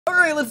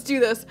right, let's do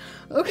this.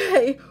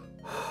 Okay.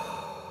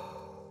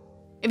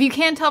 If you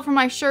can't tell from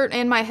my shirt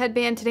and my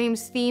headband,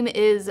 today's theme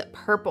is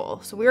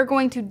purple. So we are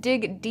going to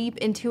dig deep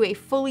into a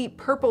fully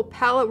purple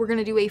palette. We're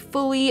gonna do a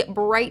fully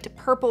bright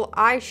purple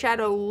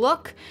eyeshadow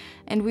look,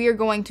 and we are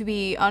going to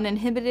be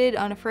uninhibited,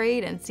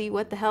 unafraid, and see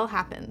what the hell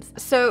happens.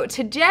 So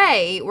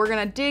today, we're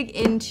gonna dig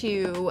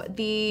into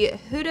the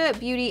Huda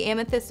Beauty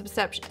Amethyst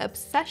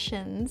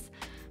Obsessions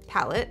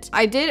palette.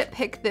 I did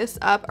pick this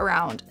up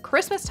around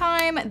Christmas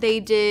time. They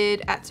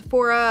did at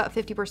Sephora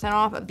 50%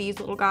 off of these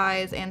little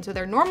guys, and so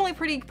they're normally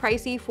pretty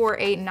pricey for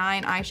a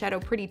 9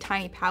 eyeshadow pretty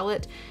tiny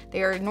palette.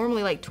 They are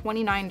normally like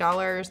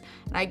 $29,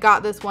 and I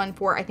got this one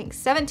for I think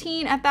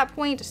 $17 at that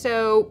point,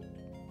 so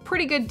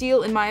pretty good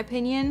deal in my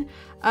opinion.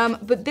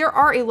 But there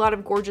are a lot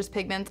of gorgeous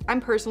pigments.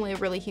 I'm personally a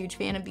really huge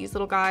fan of these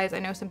little guys. I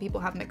know some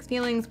people have mixed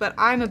feelings, but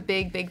I'm a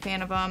big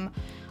fan of them.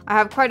 I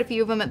have quite a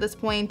few of them at this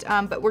point,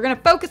 but we're gonna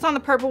focus on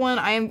the purple one.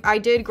 I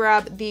did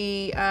grab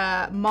the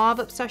Mauve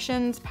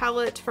Obsessions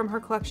palette from her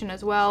collection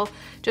as well,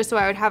 just so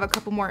I would have a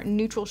couple more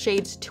neutral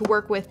shades to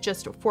work with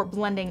just for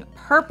blending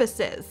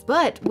purposes.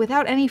 But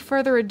without any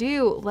further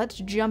ado, let's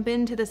jump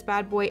into this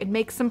bad boy and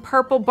make some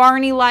purple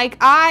Barney-like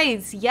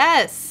eyes.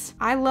 Yes,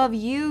 I love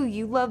you,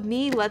 you love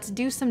me. Let's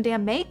do some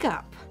damn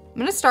makeup. I'm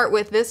gonna start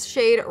with this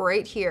shade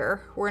right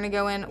here. We're gonna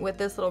go in with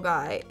this little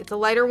guy. It's a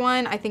lighter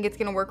one. I think it's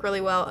gonna work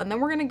really well. And then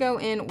we're gonna go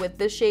in with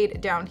this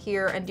shade down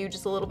here and do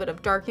just a little bit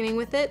of darkening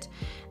with it.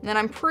 And then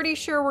I'm pretty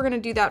sure we're gonna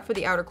do that for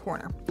the outer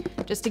corner,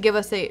 just to give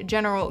us a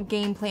general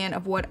game plan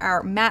of what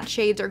our matte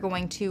shades are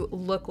going to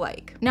look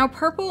like. Now,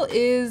 purple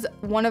is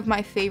one of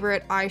my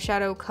favorite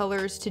eyeshadow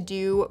colors to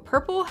do.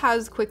 Purple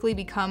has quickly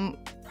become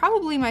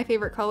probably my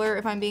favorite color,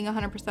 if I'm being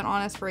 100%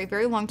 honest. For a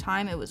very long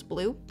time, it was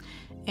blue.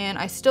 And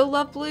I still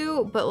love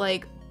blue, but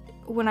like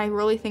when I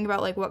really think about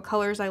like what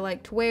colors I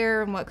like to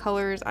wear and what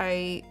colors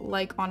I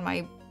like on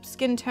my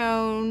skin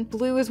tone,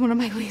 blue is one of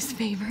my least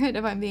favorite,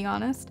 if I'm being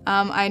honest.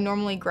 I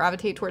normally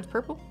gravitate towards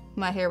purple.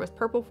 My hair was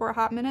purple for a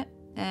hot minute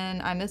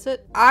and I miss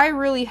it. I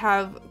really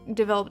have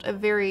developed a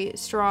very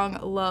strong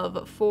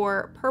love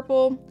for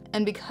purple,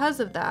 and because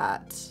of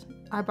that,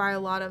 I buy a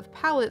lot of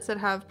palettes that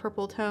have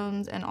purple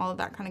tones and all of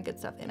that kind of good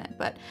stuff in it.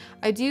 But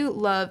I do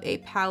love a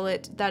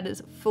palette that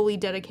is fully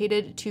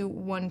dedicated to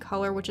one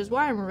color, which is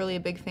why I'm really a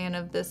big fan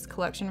of this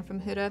collection from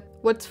Huda.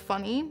 What's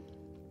funny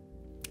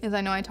is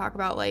I know I talk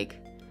about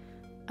like,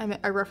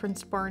 I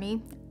referenced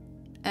Barney,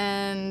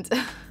 and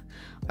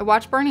I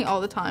watched Barney all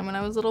the time when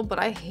I was little, but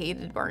I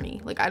hated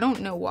Barney. Like, I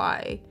don't know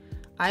why.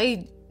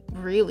 I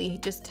really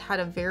just had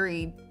a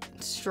very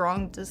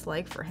strong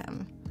dislike for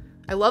him.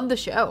 I love the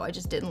show, I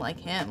just didn't like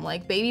him.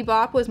 Like, Baby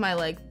Bop was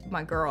my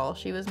girl.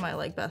 She was my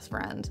like best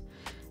friend.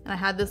 And I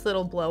had this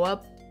little blow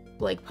up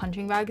like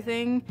punching bag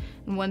thing,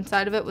 and one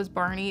side of it was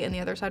Barney and the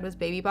other side was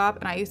Baby Bop,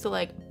 and I used to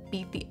like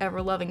beat the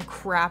ever-loving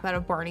crap out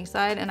of Barney's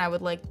side, and I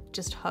would like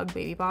just hug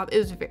Baby Bop. It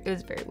was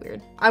very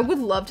weird. I would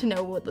love to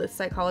know what the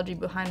psychology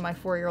behind my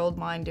 4-year-old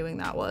mind doing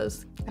that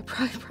was. It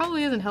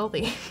probably isn't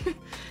healthy.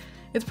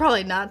 It's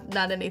probably not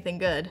anything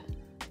good.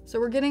 So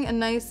we're getting a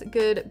nice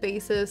good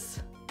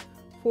basis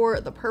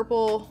for the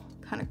purple,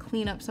 kind of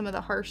clean up some of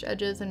the harsh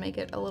edges and make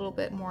it a little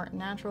bit more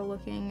natural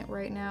looking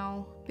right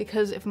now.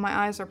 Because if my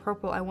eyes are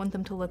purple, I want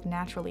them to look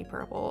naturally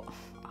purple,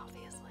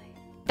 obviously.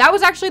 That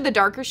was actually the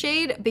darker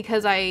shade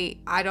because I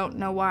don't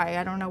know why,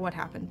 I don't know what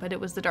happened, but it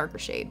was the darker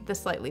shade, the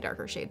slightly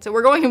darker shade. So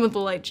we're going in with the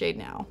light shade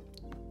now.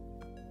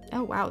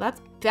 Oh wow,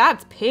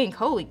 that's pink,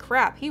 holy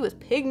crap, he was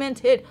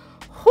pigmented.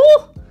 Whew,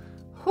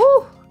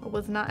 whew. I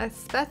was not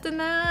expecting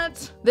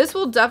that. This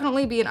will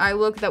definitely be an eye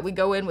look that we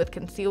go in with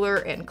concealer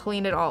and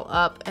clean it all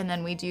up, and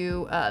then we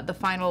do the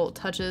final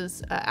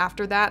touches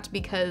after that,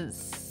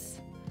 because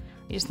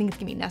I just think it's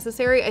gonna be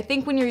necessary. I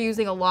think when you're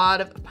using a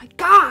lot of, oh my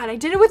God, I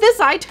did it with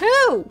this eye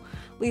too!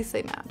 At least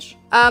they match.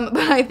 But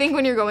I think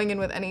when you're going in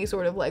with any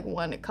sort of like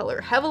one color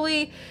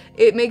heavily,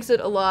 it makes it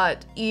a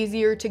lot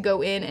easier to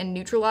go in and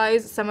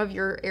neutralize some of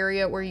your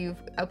area where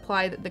you've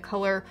applied the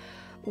color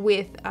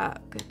with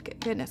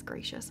goodness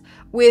gracious,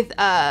 with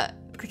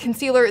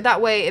concealer.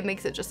 That way it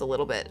makes it just a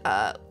little bit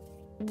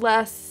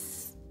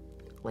less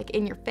like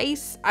in your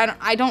face.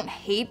 I don't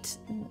hate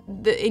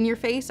the in your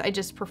face, I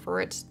just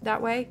prefer it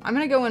that way. I'm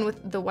gonna go in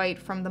with the white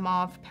from the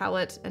Mauve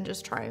palette and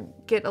just try and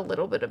get a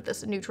little bit of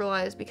this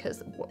neutralized,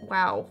 because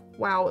wow,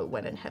 it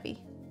went in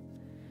heavy.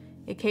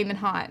 It came in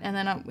hot, and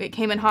then it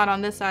came in hot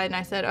on this side, and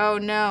I said, oh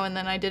no, and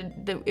then I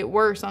did it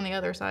worse on the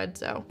other side,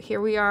 so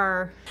here we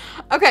are.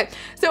 Okay,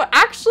 so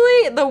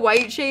actually the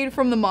white shade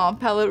from the Mauve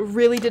palette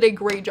really did a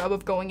great job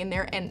of going in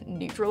there and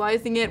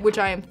neutralizing it, which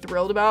I am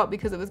thrilled about,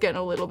 because it was getting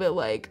a little bit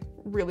like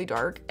really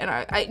dark, and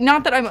I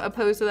not that I'm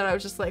opposed to that, I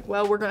was just like,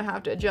 well, we're gonna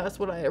have to adjust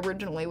what I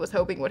originally was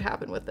hoping would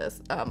happen with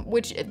this,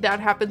 which that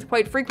happens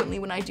quite frequently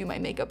when I do my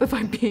makeup, if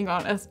I'm being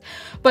honest.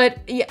 But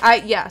yeah,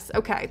 yes,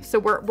 okay, so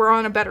we're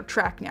on a better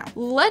track now.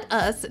 Let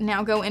us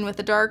now go in with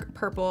the dark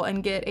purple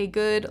and get a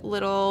good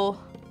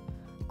little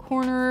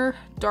corner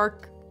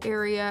dark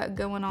area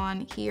going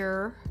on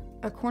here.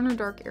 A corner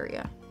dark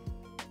area.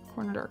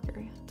 Corner dark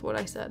area, that's what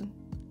I said.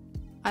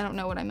 I don't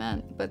know what I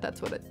meant, but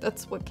that's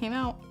what came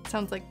out.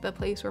 Sounds like the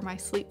place where my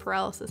sleep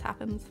paralysis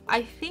happens.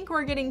 I think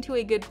we're getting to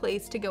a good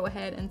place to go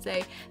ahead and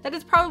say that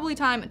it's probably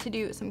time to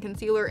do some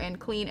concealer and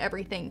clean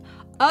everything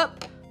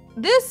up.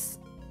 This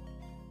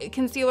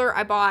concealer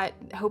I bought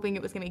hoping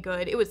it was gonna be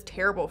good. It was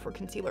terrible for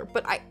concealer,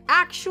 but I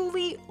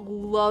actually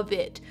love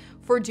it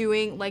for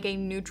doing like a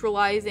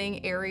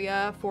neutralizing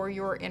area for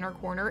your inner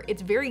corner.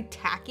 It's very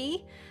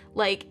tacky,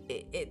 like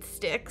it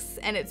sticks,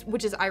 and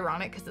which is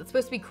ironic because it's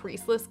supposed to be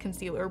creaseless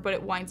concealer, but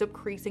it winds up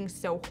creasing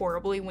so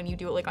horribly when you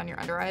do it like on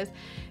your under eyes.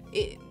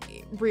 It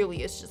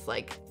really is just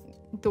like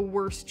the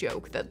worst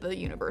joke that the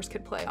universe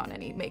could play on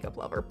any makeup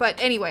lover. But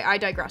anyway, I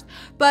digress.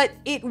 But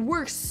it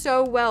works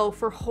so well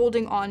for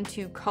holding on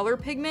to color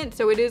pigment.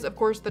 So it is, of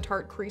course, the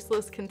Tarte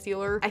Creaseless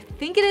Concealer. I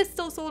think it is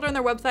still sold on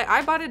their website.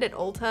 I bought it at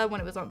Ulta when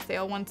it was on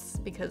sale once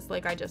because,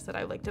 like I just said,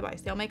 I like to buy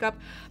sale makeup.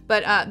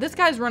 But this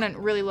guy's running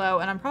really low,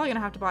 and I'm probably gonna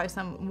have to buy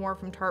some more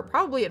from Tarte,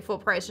 probably at full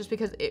price, just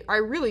because I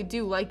really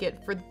do like it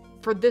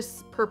for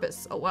this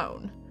purpose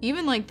alone.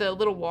 Even like the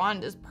little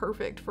wand is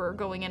perfect for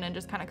going in and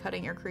just kind of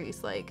cutting your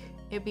crease. Like,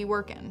 it'd be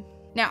working.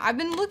 Now, I've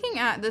been looking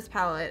at this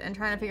palette and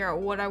trying to figure out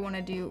what I want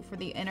to do for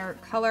the inner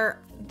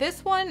color.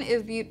 This one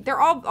is they're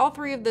all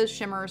three of those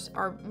shimmers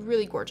are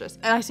really gorgeous.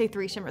 And I say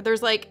three shimmer.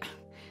 There's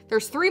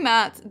three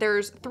mattes,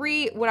 there's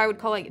three what I would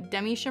call like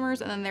demi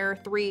shimmers, and then there are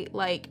three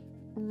like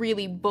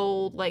really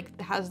bold, like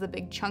has the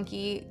big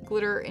chunky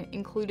glitter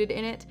included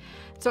in it.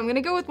 So I'm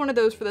gonna go with one of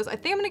those for this. I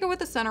think I'm gonna go with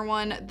the center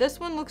one. This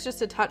one looks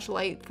just a touch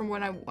light from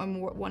what I'm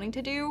wanting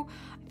to do.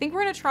 I think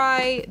we're gonna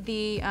try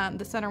the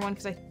center one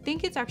because I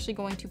think it's actually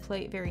going to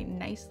play very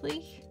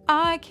nicely.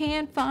 I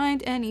can't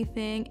find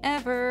anything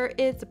ever,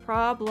 it's a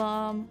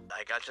problem.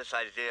 I got this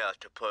idea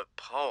to put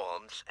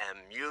poems and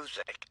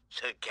music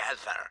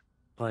together.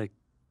 Like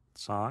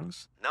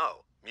songs?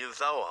 No,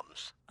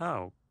 museums.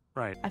 Oh,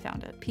 right. I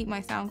found it. Peep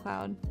my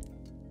SoundCloud.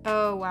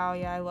 Oh, wow,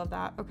 yeah, I love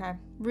that. Okay,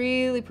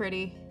 really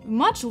pretty.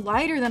 Much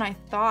lighter than I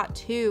thought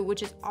too,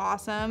 which is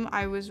awesome.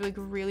 I was like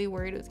really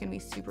worried it was gonna be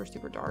super,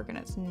 super dark, and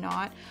it's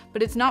not,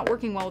 but it's not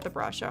working well with the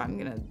brush, so I'm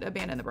gonna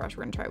abandon the brush.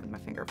 We're gonna try it with my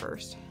finger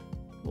first.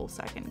 Well,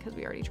 second, because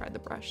we already tried the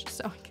brush,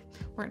 so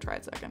we're gonna try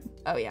it second.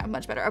 Oh yeah,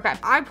 much better. Okay,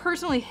 I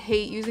personally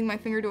hate using my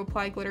finger to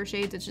apply glitter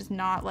shades. It's just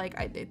not like,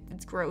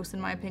 it's gross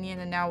in my opinion,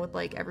 and now with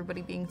like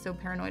everybody being so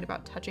paranoid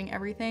about touching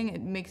everything,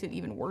 it makes it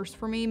even worse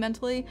for me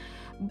mentally.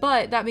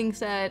 But that being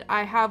said,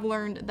 I have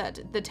learned that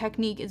the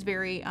technique is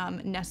very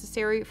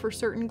necessary for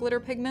certain glitter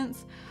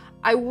pigments.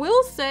 I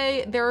will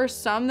say there are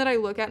some that I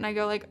look at and I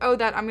go like, oh,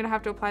 that I'm gonna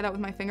have to apply that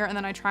with my finger, and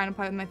then I try and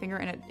apply it with my finger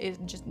and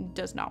it just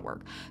does not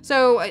work.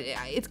 So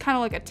it's kind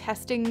of like a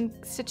testing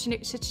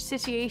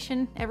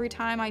situation every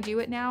time I do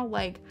it now.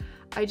 Like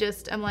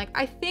I'm like,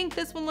 I think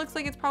this one looks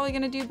like it's probably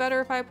gonna do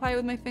better if I apply it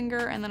with my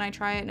finger, and then I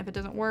try it, and if it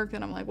doesn't work,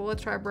 then I'm like, well,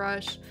 let's try a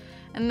brush.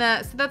 And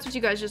so that's what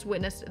you guys just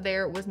witnessed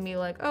there, was me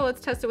like, oh,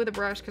 let's test it with a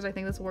brush because I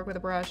think this will work with a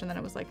brush, and then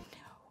it was like,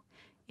 no,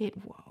 it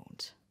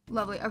won't.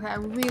 Lovely. Okay, I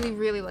really,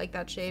 really like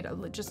that shade.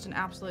 Just an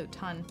absolute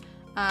ton.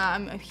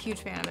 I'm a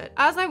huge fan of it.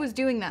 As I was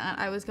doing that,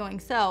 I was going,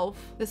 self,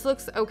 this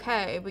looks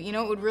okay, but you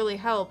know what would really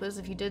help is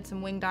if you did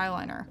some winged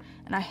eyeliner.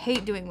 And I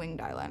hate doing winged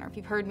eyeliner. If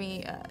you've heard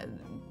me,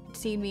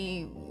 seen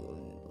me,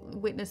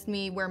 witnessed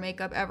me wear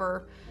makeup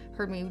ever,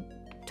 heard me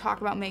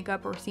talk about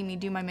makeup or seen me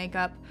do my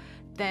makeup,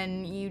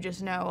 then you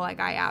just know like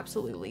I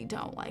absolutely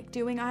don't like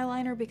doing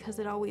eyeliner because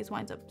it always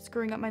winds up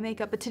screwing up my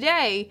makeup. But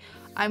today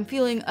I'm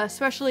feeling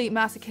especially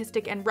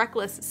masochistic and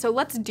reckless, so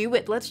let's do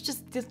it. Let's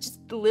just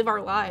live our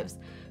lives.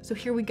 So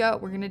here we go.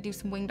 We're gonna do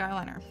some winged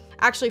eyeliner.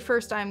 Actually,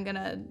 first I'm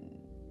gonna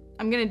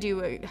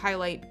do a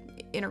highlight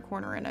inner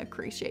corner in a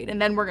crease shade, and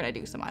then we're gonna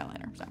do some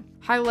eyeliner. So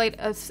highlight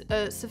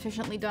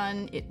sufficiently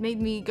done. It made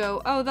me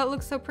go, oh, that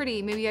looks so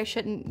pretty. Maybe I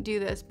shouldn't do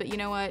this, but you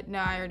know what? No,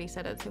 I already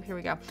said it, so here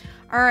we go.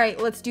 All right,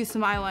 let's do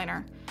some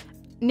eyeliner.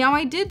 Now,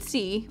 I did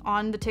see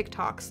on the Tik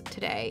Toks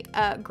today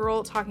a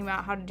girl talking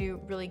about how to do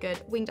really good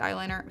winged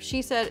eyeliner.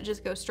 She said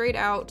just go straight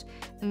out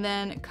and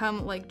then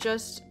come like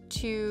just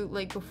to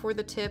like before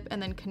the tip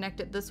and then connect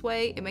it this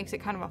way. It makes it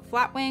kind of a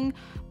flat wing.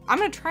 I'm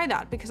gonna try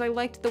that because I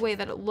liked the way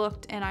that it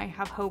looked, and I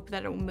have hope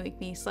that it will make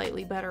me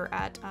slightly better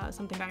at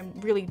something I'm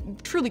really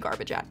truly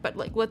garbage at, but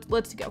like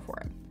let's go for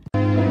it.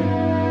 Am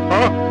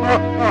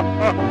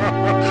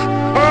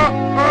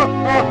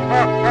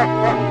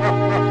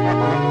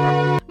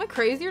I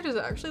crazy, or does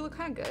it actually look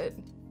kind of good?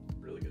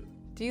 Really good.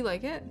 Do you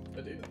like it?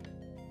 I do.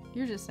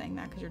 You're just saying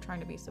that because you're trying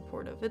to be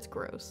supportive. It's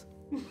gross.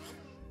 No,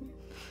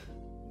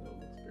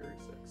 it's very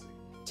sexy.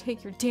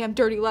 Take your damn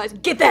dirty lies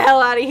and get the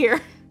hell out of here.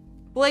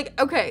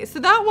 Like, okay, so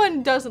that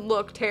one doesn't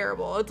look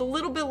terrible. It's a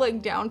little bit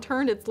like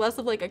downturned. It's less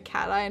of like a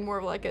cat eye and more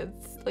of like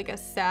a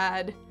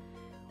sad,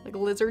 like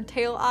lizard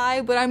tail eye,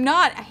 but I'm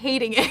not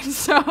hating it.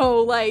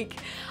 So like,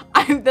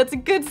 that's a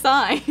good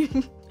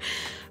sign.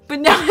 But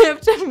now I have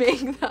to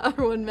make the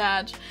other one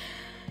match.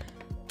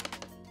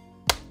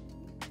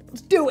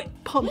 Let's do it.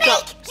 Pumped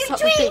up. Make your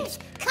dreams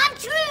come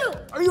true.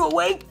 Are you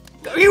awake?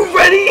 Are you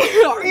ready?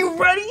 Are you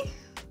ready?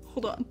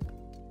 Hold on.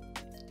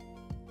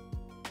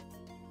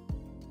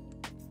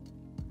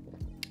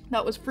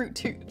 That was fruit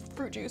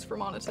fruit juice for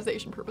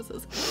monetization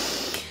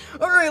purposes.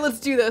 All right, let's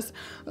do this.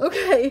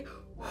 Okay.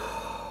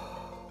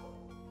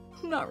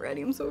 I'm not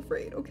ready, I'm so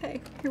afraid.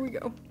 Okay, here we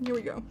go, here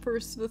we go.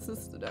 First, this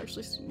is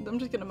actually, I'm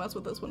just gonna mess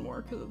with this one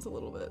more because it's a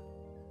little bit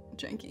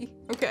janky.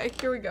 Okay,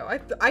 here we go.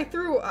 I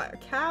threw a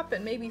cap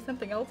and maybe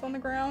something else on the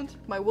ground.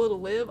 My will to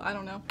live, I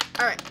don't know.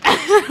 All right,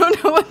 I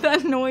don't know what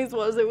that noise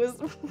was. It was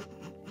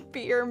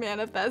fear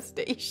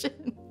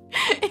manifestation.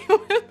 It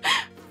was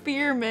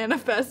fear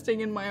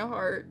manifesting in my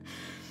heart.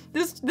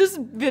 This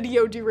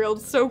video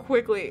derailed so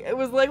quickly. It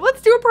was like,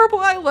 let's do a purple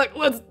eye look.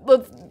 Let's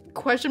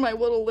question my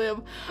will to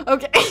live.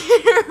 Okay,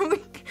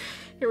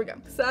 here we go.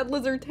 Sad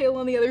lizard tail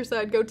on the other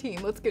side. Go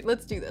team. Let's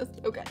do this.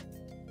 Okay.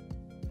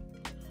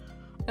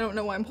 I don't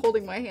know why I'm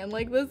holding my hand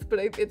like this, but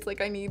it's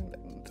like I need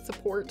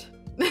support.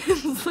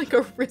 It's like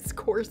a wrist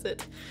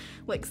corset.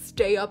 Like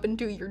stay up and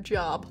do your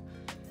job.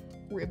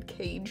 Rib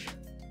cage.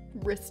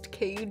 Wrist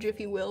cage,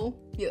 if you will.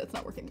 Yeah, that's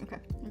not working. Okay.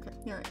 Okay.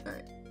 All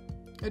right.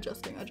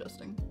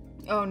 Adjusting.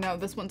 Oh no,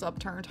 this one's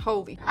upturned.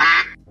 Holy.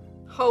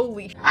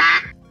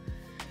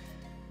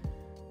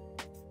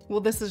 Well,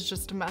 this is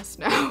just a mess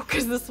now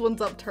because this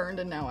one's upturned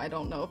and now I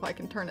don't know if I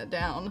can turn it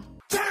down.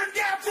 Turn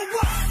down for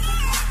what?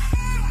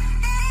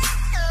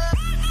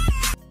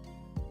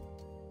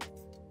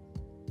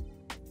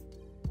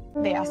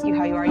 They ask you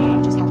how you are,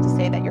 you just have to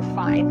say that you're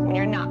fine when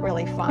you're not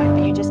really fine,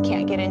 but you just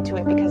can't get into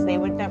it because they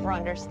would never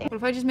understand. What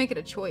if I just make it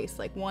a choice?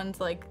 Like one's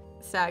like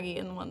saggy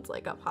and one's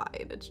like up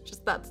high. It's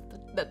just, that's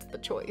the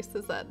choice.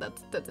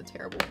 That's a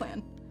terrible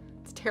plan.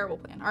 It's a terrible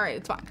plan. All right,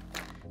 it's fine.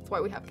 That's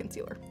why we have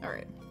concealer. All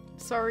right.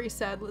 Sorry,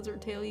 sad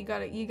lizard tail. You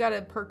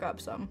gotta perk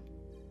up some.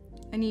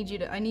 I need you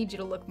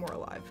to look more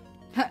alive.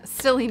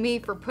 Silly me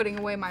for putting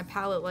away my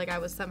palette like I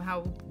was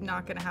somehow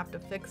not gonna have to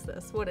fix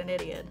this. What an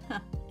idiot.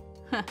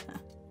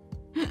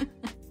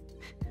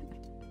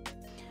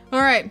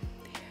 All right.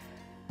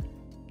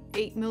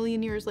 8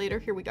 million years later,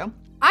 here we go.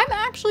 I'm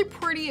actually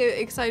pretty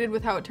excited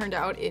with how it turned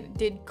out. It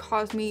did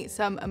cause me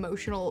some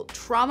emotional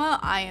trauma.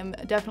 I am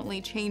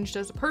definitely changed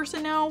as a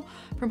person now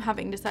from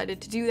having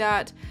decided to do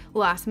that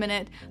last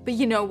minute. But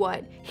you know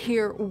what?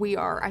 Here we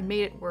are. I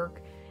made it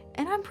work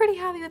and I'm pretty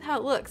happy with how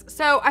it looks.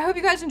 So I hope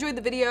you guys enjoyed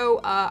the video.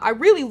 I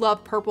really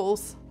love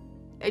purples.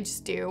 I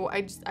just do.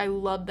 I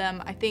love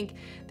them. I think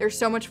they're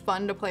so much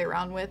fun to play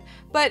around with,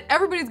 but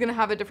everybody's gonna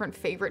have a different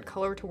favorite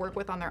color to work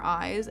with on their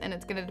eyes, and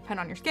it's gonna depend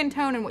on your skin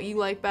tone and what you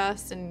like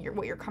best and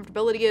what your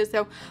comfortability is.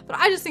 So, but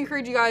I just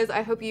encourage you guys,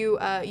 I hope you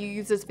you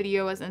use this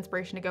video as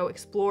inspiration to go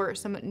explore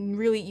some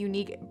really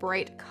unique,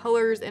 bright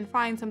colors and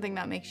find something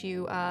that makes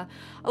you a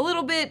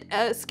little bit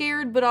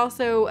scared, but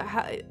also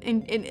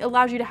it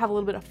allows you to have a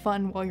little bit of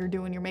fun while you're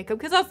doing your makeup,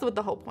 because that's what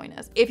the whole point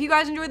is. If you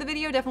guys enjoyed the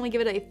video, definitely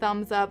give it a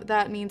thumbs up.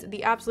 That means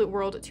the absolute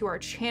world to our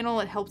channel.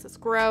 It helps us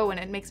grow and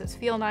it makes us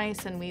feel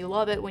nice, and we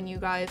love it when you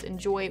guys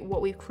enjoy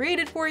what we've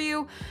created for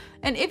you.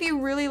 And if you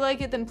really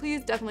like it, then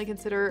please definitely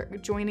consider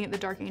joining the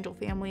Dark Angel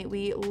family.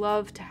 We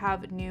love to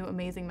have new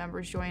amazing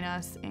members join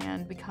us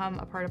and become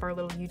a part of our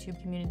little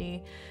YouTube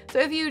community. So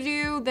if you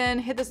do, then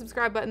hit the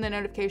subscribe button, the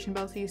notification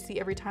bell, so you see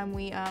every time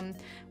we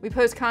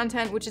post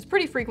content, which is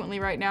pretty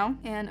frequently right now.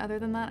 And other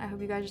than that, I hope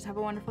you guys just have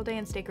a wonderful day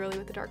and stay girly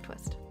with the dark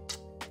twist.